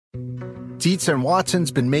Dietz and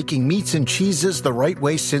Watson's been making meats and cheeses the right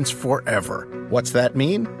way since forever. What's that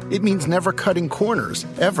mean? It means never cutting corners,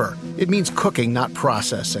 ever. It means cooking, not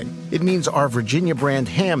processing. It means our Virginia brand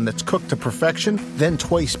ham that's cooked to perfection, then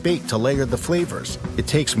twice baked to layer the flavors. It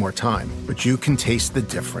takes more time, but you can taste the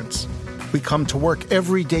difference. We come to work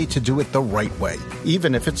every day to do it the right way,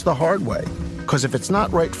 even if it's the hard way. Because if it's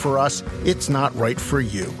not right for us, it's not right for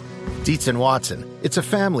you. Dietz and Watson, it's a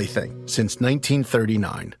family thing since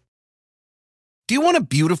 1939. Do you want a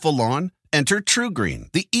beautiful lawn? Enter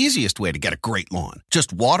TruGreen, the easiest way to get a great lawn.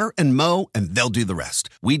 Just water and mow, and they'll do the rest.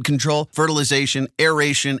 Weed control, fertilization,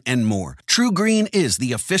 aeration, and more. TruGreen is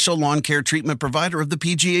the official lawn care treatment provider of the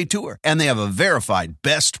PGA Tour, and they have a verified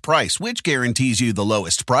best price, which guarantees you the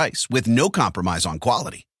lowest price with no compromise on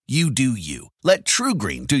quality. You do you. Let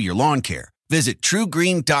TruGreen do your lawn care. Visit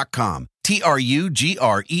TruGreen.com,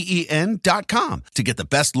 TruGreen.com, to get the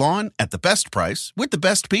best lawn at the best price with the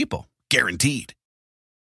best people. Guaranteed.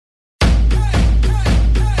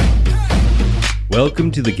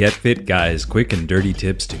 Welcome to the Get Fit Guys, quick and dirty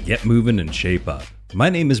tips to get moving and shape up. My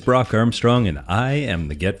name is Brock Armstrong and I am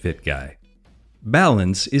the Get Fit Guy.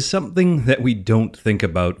 Balance is something that we don't think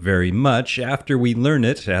about very much after we learn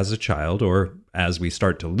it as a child or as we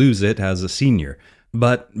start to lose it as a senior.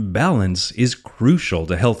 But balance is crucial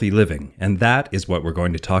to healthy living, and that is what we're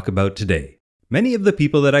going to talk about today. Many of the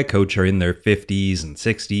people that I coach are in their 50s and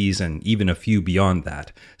 60s and even a few beyond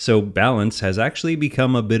that, so balance has actually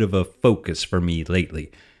become a bit of a focus for me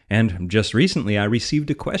lately. And just recently I received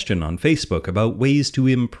a question on Facebook about ways to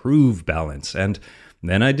improve balance, and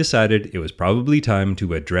then I decided it was probably time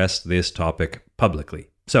to address this topic publicly.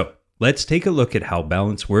 So, let's take a look at how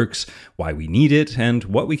balance works, why we need it, and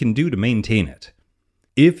what we can do to maintain it.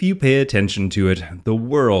 If you pay attention to it, the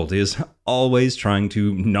world is always trying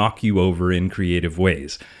to knock you over in creative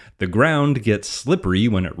ways. The ground gets slippery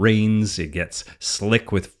when it rains, it gets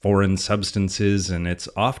slick with foreign substances, and it's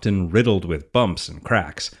often riddled with bumps and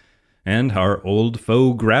cracks. And our old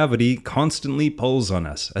foe gravity constantly pulls on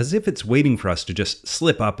us, as if it's waiting for us to just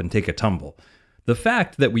slip up and take a tumble. The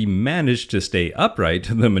fact that we manage to stay upright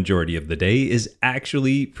the majority of the day is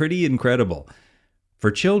actually pretty incredible. For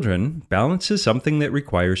children, balance is something that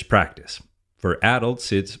requires practice. For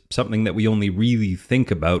adults, it's something that we only really think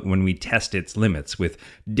about when we test its limits with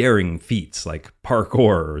daring feats like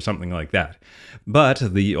parkour or something like that.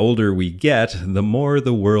 But the older we get, the more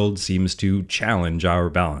the world seems to challenge our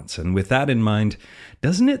balance. And with that in mind,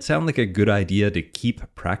 doesn't it sound like a good idea to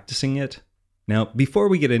keep practicing it? Now, before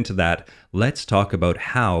we get into that, let's talk about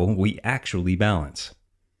how we actually balance.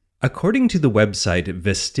 According to the website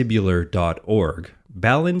vestibular.org,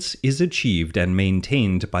 balance is achieved and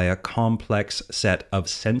maintained by a complex set of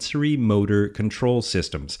sensory motor control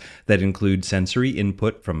systems that include sensory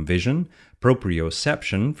input from vision,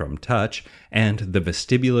 proprioception from touch, and the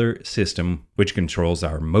vestibular system, which controls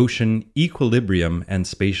our motion, equilibrium, and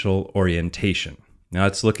spatial orientation. Now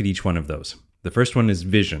let's look at each one of those. The first one is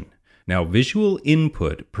vision. Now, visual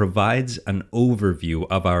input provides an overview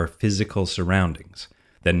of our physical surroundings.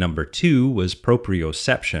 Then number 2 was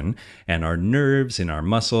proprioception, and our nerves in our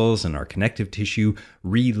muscles and our connective tissue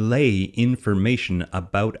relay information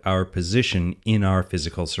about our position in our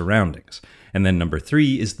physical surroundings. And then number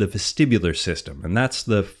 3 is the vestibular system, and that's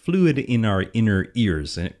the fluid in our inner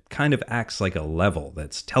ears, and it kind of acts like a level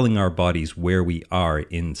that's telling our bodies where we are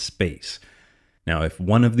in space. Now, if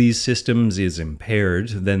one of these systems is impaired,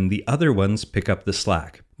 then the other ones pick up the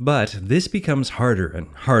slack. But this becomes harder and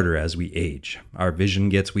harder as we age. Our vision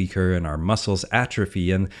gets weaker and our muscles atrophy,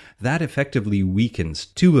 and that effectively weakens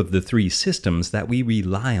 2 of the 3 systems that we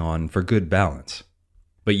rely on for good balance.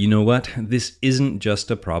 But you know what? This isn't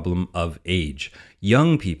just a problem of age.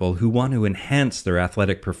 Young people who want to enhance their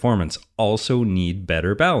athletic performance also need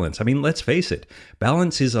better balance. I mean, let's face it,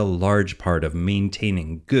 balance is a large part of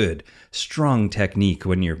maintaining good, strong technique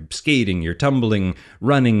when you're skating, you're tumbling,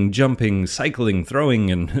 running, jumping, cycling,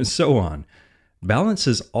 throwing, and so on. Balance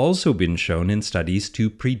has also been shown in studies to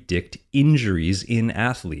predict injuries in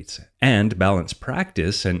athletes, and balance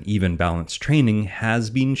practice and even balance training has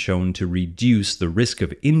been shown to reduce the risk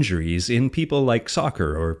of injuries in people like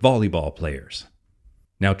soccer or volleyball players.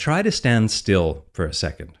 Now try to stand still for a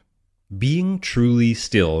second. Being truly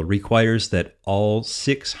still requires that all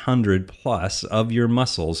 600 plus of your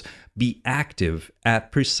muscles be active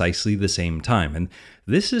at precisely the same time, and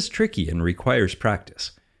this is tricky and requires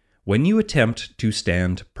practice. When you attempt to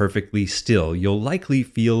stand perfectly still, you'll likely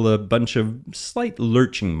feel a bunch of slight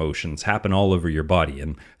lurching motions happen all over your body,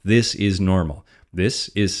 and this is normal. This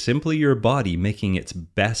is simply your body making its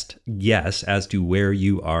best guess as to where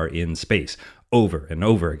you are in space, over and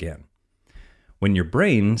over again. When your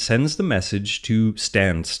brain sends the message to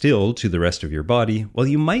stand still to the rest of your body, well,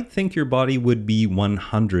 you might think your body would be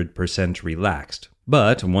 100% relaxed.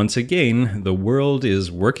 But once again, the world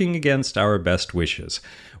is working against our best wishes.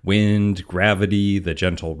 Wind, gravity, the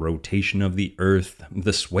gentle rotation of the earth,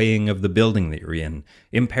 the swaying of the building that you're in,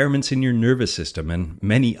 impairments in your nervous system, and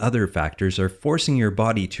many other factors are forcing your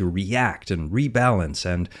body to react and rebalance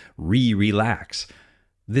and re-relax.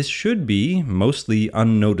 This should be mostly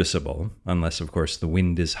unnoticeable, unless, of course, the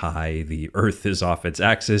wind is high, the earth is off its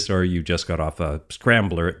axis, or you just got off a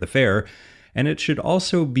scrambler at the fair, and it should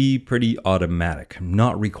also be pretty automatic,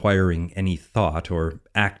 not requiring any thought or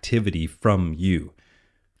activity from you.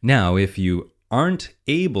 Now, if you aren't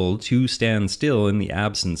able to stand still in the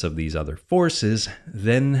absence of these other forces,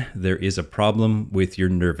 then there is a problem with your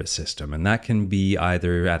nervous system, and that can be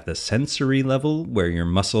either at the sensory level, where your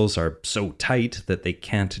muscles are so tight that they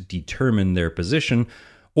can't determine their position,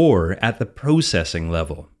 or at the processing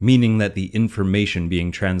level, meaning that the information being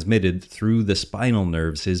transmitted through the spinal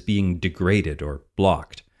nerves is being degraded or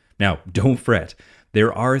blocked. Now, don't fret.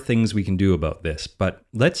 There are things we can do about this, but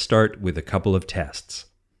let's start with a couple of tests.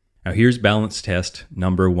 Now here's balance test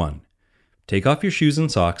number 1. Take off your shoes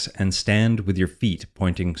and socks and stand with your feet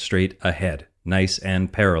pointing straight ahead, nice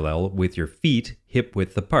and parallel with your feet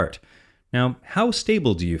hip-width apart. Now, how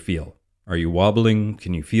stable do you feel? Are you wobbling?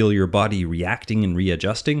 Can you feel your body reacting and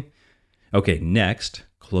readjusting? Okay, next,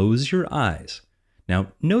 close your eyes.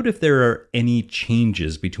 Now, note if there are any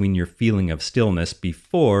changes between your feeling of stillness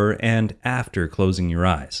before and after closing your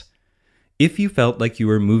eyes. If you felt like you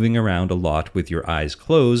were moving around a lot with your eyes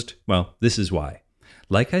closed, well, this is why.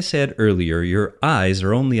 Like I said earlier, your eyes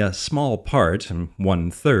are only a small part,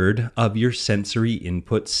 1/3, of your sensory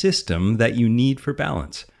input system that you need for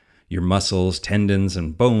balance. Your muscles, tendons,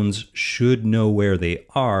 and bones should know where they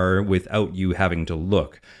are without you having to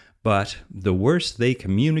look. But the worse they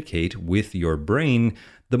communicate with your brain,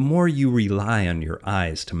 the more you rely on your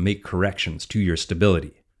eyes to make corrections to your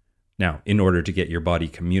stability. Now, in order to get your body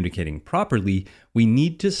communicating properly, we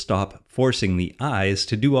need to stop forcing the eyes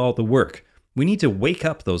to do all the work. We need to wake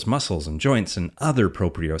up those muscles and joints and other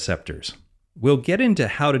proprioceptors. We'll get into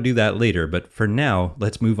how to do that later, but for now,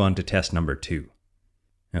 let's move on to test number 2.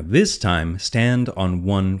 Now this time, stand on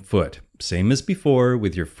one foot, same as before,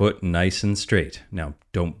 with your foot nice and straight. Now,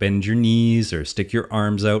 don't bend your knees or stick your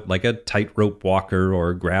arms out like a tightrope walker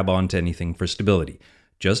or grab onto anything for stability.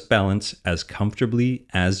 Just balance as comfortably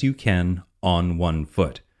as you can on one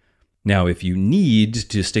foot. Now, if you need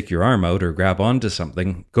to stick your arm out or grab onto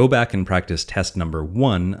something, go back and practice test number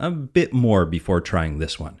 1 a bit more before trying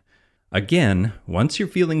this one. Again, once you're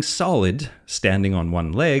feeling solid, standing on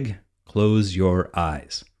one leg, close your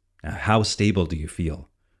eyes. Now, how stable do you feel?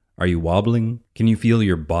 Are you wobbling? Can you feel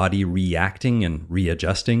your body reacting and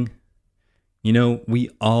readjusting? You know, we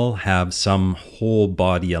all have some whole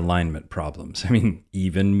body alignment problems. I mean,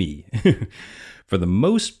 even me. For the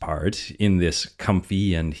most part, in this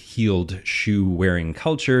comfy and heeled shoe-wearing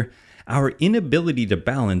culture, our inability to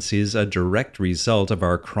balance is a direct result of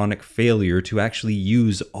our chronic failure to actually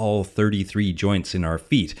use all 33 joints in our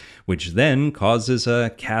feet, which then causes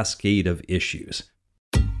a cascade of issues.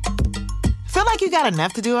 Feel like you got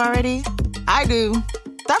enough to do already? I do.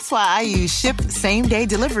 That's why I use Shipt same-day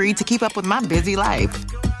delivery to keep up with my busy life.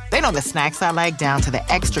 They know the snacks I like down to the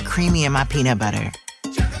extra creamy in my peanut butter.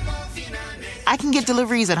 I can get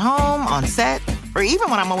deliveries at home, on set, or even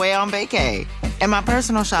when I'm away on vacay. And my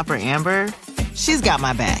personal shopper, Amber, she's got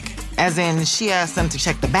my back. As in, she asks them to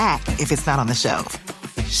check the back if it's not on the shelf.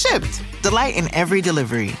 Shipt. Delight in every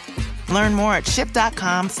delivery. Learn more at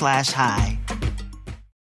shipt.com/hi.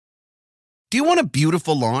 Do you want a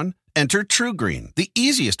beautiful lawn? Enter TruGreen, the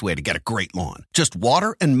easiest way to get a great lawn. Just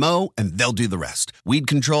water and mow, and they'll do the rest. Weed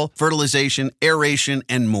control, fertilization, aeration,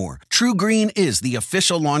 and more. TruGreen is the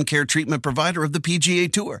official lawn care treatment provider of the PGA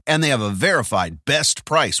Tour, and they have a verified best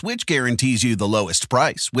price, which guarantees you the lowest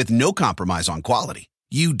price with no compromise on quality.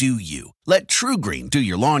 You do you. Let TruGreen do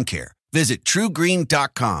your lawn care. Visit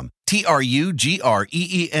TruGreen.com,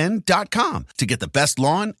 TruGreen.com, to get the best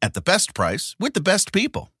lawn at the best price with the best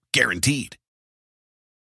people. Guaranteed.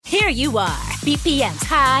 Here you are, BPMs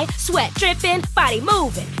high, sweat dripping, body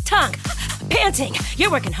moving, tongue panting. You're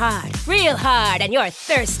working hard, real hard, and you're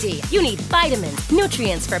thirsty. You need vitamins,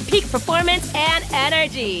 nutrients for peak performance and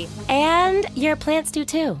energy. And your plants do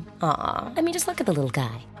too. Aw, I mean, just look at the little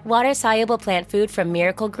guy. Water-soluble plant food from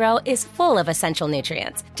Miracle-Gro is full of essential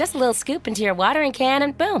nutrients. Just a little scoop into your watering can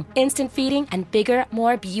and boom, instant feeding and bigger,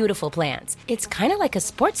 more beautiful plants. It's kind of like a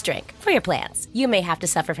sports drink for your plants. You may have to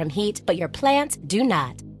suffer from heat, but your plants do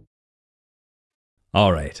not.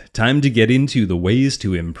 All right, time to get into the ways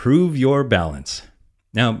to improve your balance.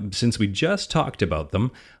 Now, since we just talked about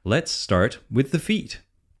them, let's start with the feet.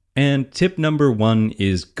 And tip number 1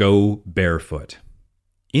 is go barefoot.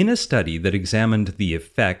 In a study that examined the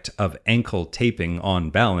effect of ankle taping on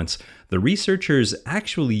balance, the researchers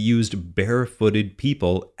actually used barefooted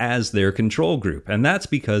people as their control group, and that's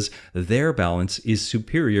because their balance is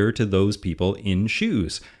superior to those people in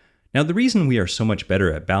shoes. Now, the reason we are so much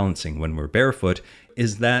better at balancing when we're barefoot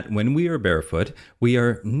is that when we are barefoot, we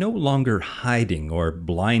are no longer hiding or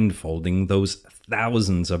blindfolding those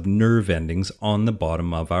thousands of nerve endings on the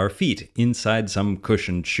bottom of our feet inside some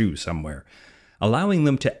cushioned shoe somewhere. Allowing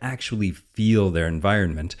them to actually feel their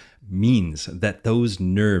environment means that those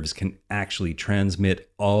nerves can actually transmit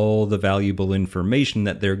all the valuable information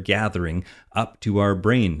that they're gathering up to our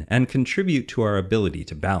brain and contribute to our ability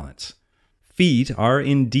to balance. Feet are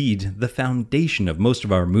indeed the foundation of most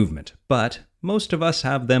of our movement, but most of us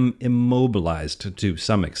have them immobilized to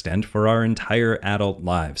some extent for our entire adult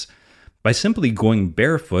lives. By simply going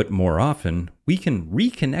barefoot more often, we can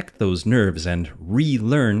reconnect those nerves and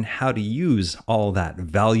relearn how to use all that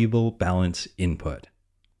valuable balance input.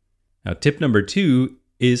 Now, tip number 2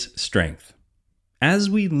 is strength.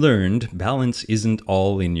 As we learned, balance isn't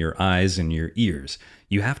all in your eyes and your ears.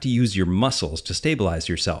 You have to use your muscles to stabilize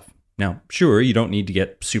yourself. Now, sure, you don't need to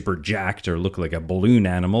get super jacked or look like a balloon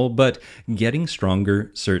animal, but getting stronger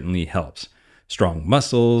certainly helps. Strong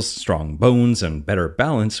muscles, strong bones, and better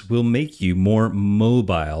balance will make you more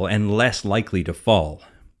mobile and less likely to fall.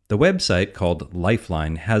 The website called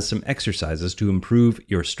Lifeline has some exercises to improve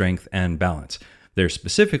your strength and balance. They're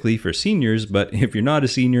specifically for seniors, but if you're not a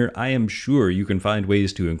senior, I am sure you can find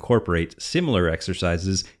ways to incorporate similar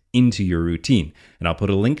exercises into your routine. And I'll put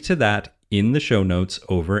a link to that in the show notes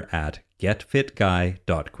over at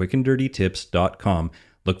getfitguy.quickanddirtytips.com.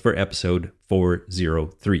 Look for episode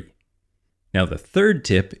 403. Now, the third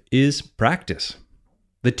tip is practice.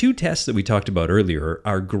 The 2 tests that we talked about earlier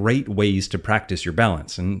are great ways to practice your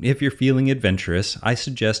balance, and if you're feeling adventurous, I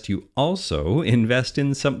suggest you also invest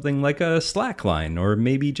in something like a slackline or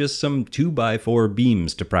maybe just some 2x4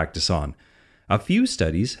 beams to practice on. A few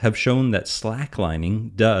studies have shown that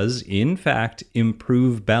slacklining does, in fact,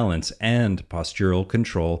 improve balance and postural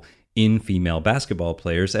control in female basketball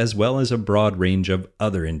players as well as a broad range of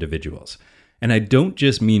other individuals. And I don't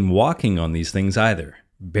just mean walking on these things either.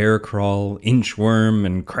 Bear crawl, inchworm,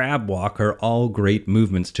 and crab walk are all great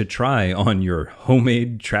movements to try on your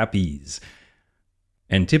homemade trapeze.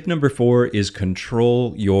 And tip number 4 is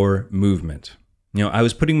control your movement. I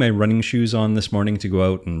was putting my running shoes on this morning to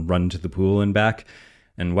go out and run to the pool and back,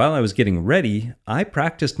 and while I was getting ready, I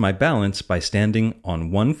practiced my balance by standing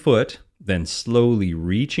on one foot, then slowly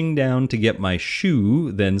reaching down to get my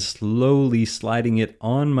shoe, then slowly sliding it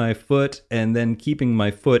on my foot, and then keeping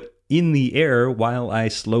my foot in the air while I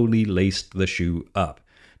slowly laced the shoe up.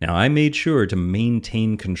 Now, I made sure to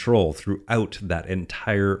maintain control throughout that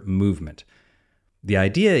entire movement. The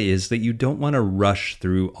idea is that you don't want to rush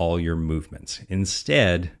through all your movements.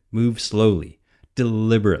 Instead, move slowly,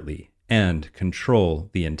 deliberately, and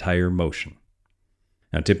control the entire motion.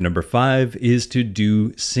 Now, tip number 5 is to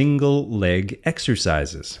do single leg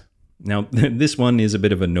exercises. Now, this one is a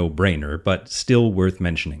bit of a no-brainer, but still worth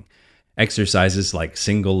mentioning. Exercises like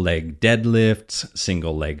single leg deadlifts,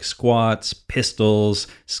 single leg squats, pistols,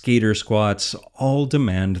 skater squats all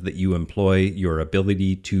demand that you employ your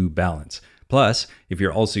ability to balance. Plus, if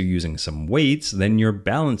you're also using some weights, then you're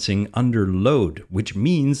balancing under load, which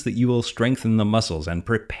means that you will strengthen the muscles and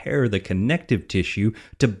prepare the connective tissue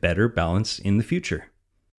to better balance in the future.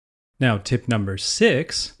 Now, tip number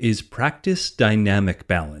 6 is practice dynamic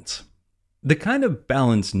balance. The kind of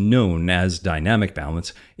balance known as dynamic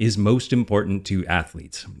balance is most important to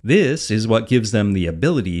athletes. This is what gives them the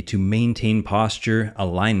ability to maintain posture,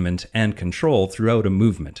 alignment, and control throughout a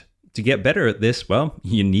movement. To get better at this, well,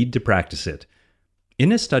 you need to practice it.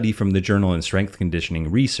 In a study from the Journal in Strength Conditioning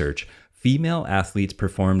Research, female athletes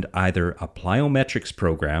performed either a plyometrics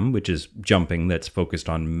program, which is jumping that's focused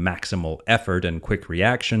on maximal effort and quick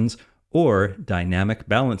reactions, or dynamic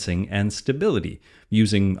balancing and stability,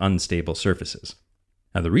 using unstable surfaces.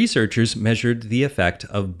 Now, the researchers measured the effect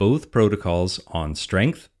of both protocols on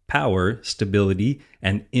strength, power, stability,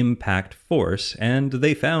 and impact force, and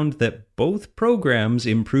they found that both programs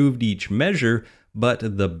improved each measure,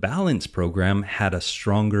 but the balance program had a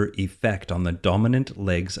stronger effect on the dominant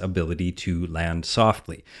leg's ability to land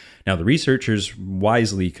softly. Now, the researchers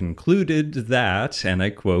wisely concluded that, and I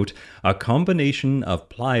quote, "a combination of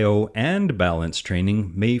plyo and balance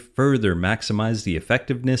training may further maximize the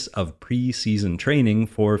effectiveness of pre-season training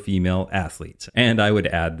for female athletes." And I would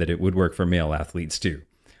add that it would work for male athletes too.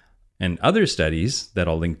 And other studies that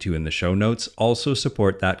I'll link to in the show notes also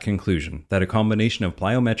support that conclusion, that a combination of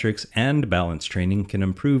plyometrics and balance training can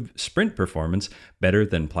improve sprint performance better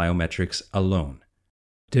than plyometrics alone.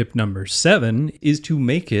 Tip number 7 is to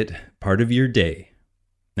make it part of your day.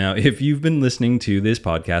 Now, if you've been listening to this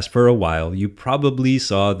podcast for a while, you probably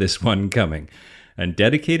saw this one coming. And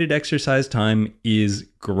dedicated exercise time is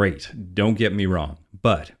great, don't get me wrong,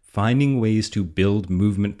 but finding ways to build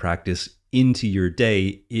movement practice into your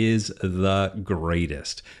day is the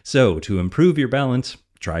greatest. So, to improve your balance,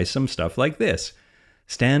 try some stuff like this.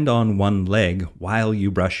 Stand on one leg while you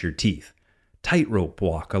brush your teeth. Tightrope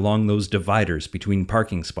walk along those dividers between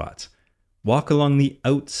parking spots. Walk along the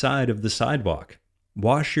outside of the sidewalk.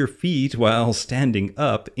 Wash your feet while standing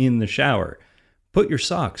up in the shower. Put your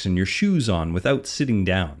socks and your shoes on without sitting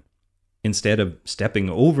down. Instead of stepping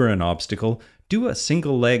over an obstacle, do a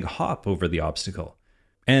single leg hop over the obstacle.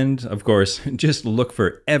 And, of course, just look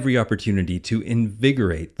for every opportunity to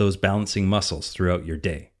invigorate those balancing muscles throughout your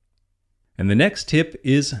day. And the next tip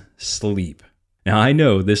is sleep. Now, I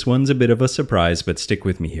know this one's a bit of a surprise, but stick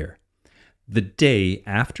with me here. The day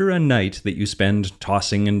after a night that you spend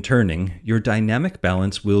tossing and turning, your dynamic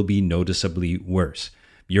balance will be noticeably worse.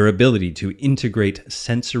 Your ability to integrate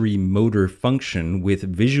sensory motor function with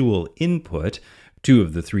visual input, 2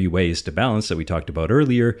 of the 3 ways to balance that we talked about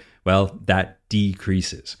earlier, well, that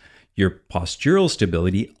decreases. Your postural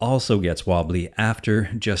stability also gets wobbly after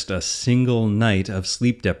just a single night of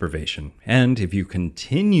sleep deprivation. And if you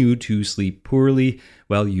continue to sleep poorly,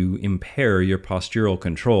 well, you impair your postural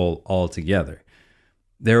control altogether.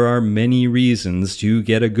 There are many reasons to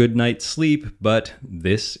get a good night's sleep, but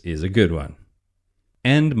this is a good one.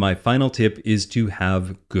 And my final tip is to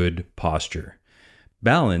have good posture.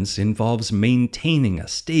 Balance involves maintaining a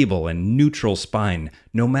stable and neutral spine,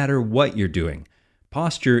 no matter what you're doing.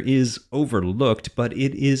 Posture is overlooked, but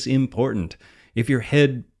it is important. If your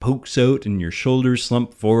head pokes out and your shoulders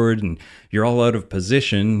slump forward and you're all out of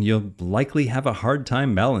position, you'll likely have a hard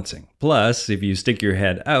time balancing. Plus, if you stick your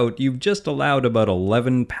head out, you've just allowed about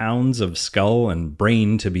 11 pounds of skull and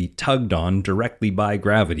brain to be tugged on directly by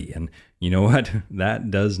gravity, and you know what? That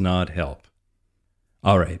does not help.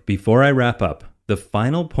 All right, before I wrap up, the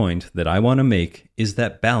final point that I want to make is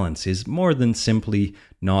that balance is more than simply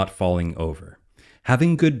not falling over.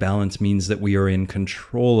 Having good balance means that we are in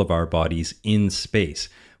control of our bodies in space.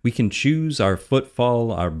 We can choose our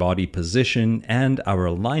footfall, our body position, and our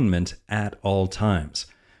alignment at all times.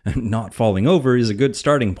 Not falling over is a good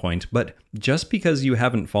starting point, but just because you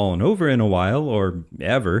haven't fallen over in a while or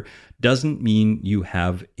ever doesn't mean you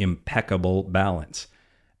have impeccable balance.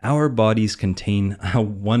 Our bodies contain a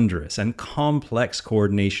wondrous and complex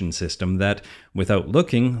coordination system that, without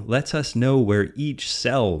looking, lets us know where each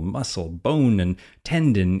cell, muscle, bone, and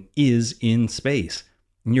tendon is in space.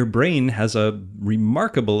 Your brain has a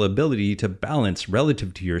remarkable ability to balance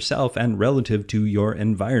relative to yourself and relative to your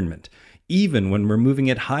environment, even when we're moving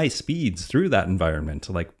at high speeds through that environment,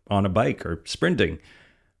 like on a bike or sprinting.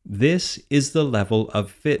 This is the level of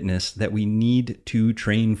fitness that we need to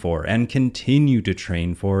train for and continue to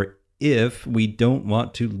train for if we don't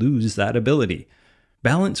want to lose that ability.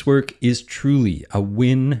 Balance work is truly a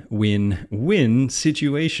win-win-win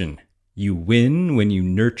situation. You win when you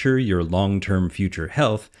nurture your long-term future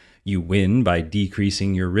health, you win by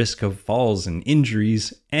decreasing your risk of falls and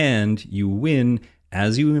injuries, and you win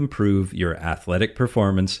as you improve your athletic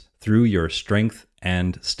performance through your strength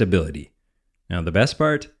and stability. Now, the best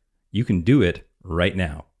part, you can do it right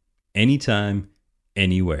now, anytime,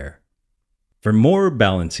 anywhere. For more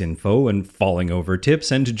balance info and falling over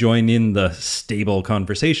tips and to join in the stable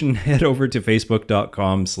conversation, head over to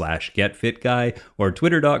facebook.com/getfitguy or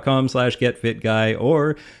twitter.com/getfitguy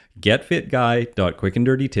or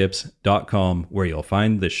getfitguy.quickanddirtytips.com, where you'll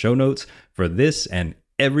find the show notes for this and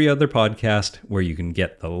every other podcast, where you can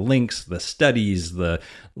get the links, the studies, the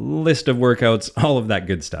list of workouts, all of that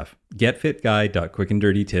good stuff.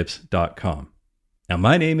 getfitguy.quickanddirtytips.com. Now,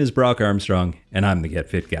 my name is Brock Armstrong, and I'm the Get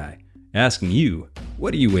Fit Guy, asking you,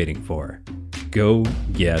 what are you waiting for? Go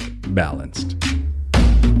get balanced.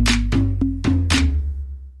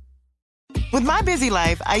 With my busy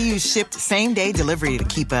life, I use Shipt same-day delivery to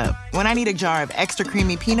keep up. When I need a jar of extra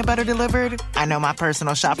creamy peanut butter delivered, I know my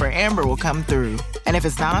personal shopper Amber will come through. And if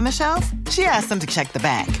it's not on the shelf, she asks them to check the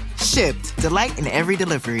back. Shipt, delight in every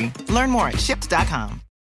delivery. Learn more at Shipt.com.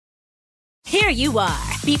 Here you are,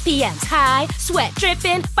 BPMs high, sweat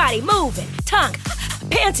dripping, body moving, tongue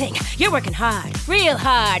panting. You're working hard, real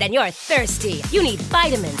hard, and you're thirsty. You need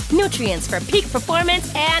vitamins, nutrients for peak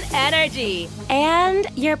performance and energy. And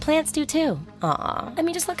your plants do too. Aw, I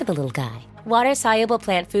mean, just look at the little guy. Water-soluble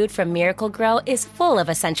plant food from Miracle Grow is full of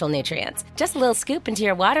essential nutrients. Just a little scoop into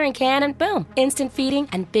your watering can and boom, instant feeding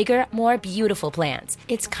and bigger, more beautiful plants.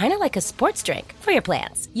 It's kind of like a sports drink for your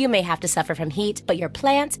plants. You may have to suffer from heat, but your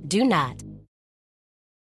plants do not.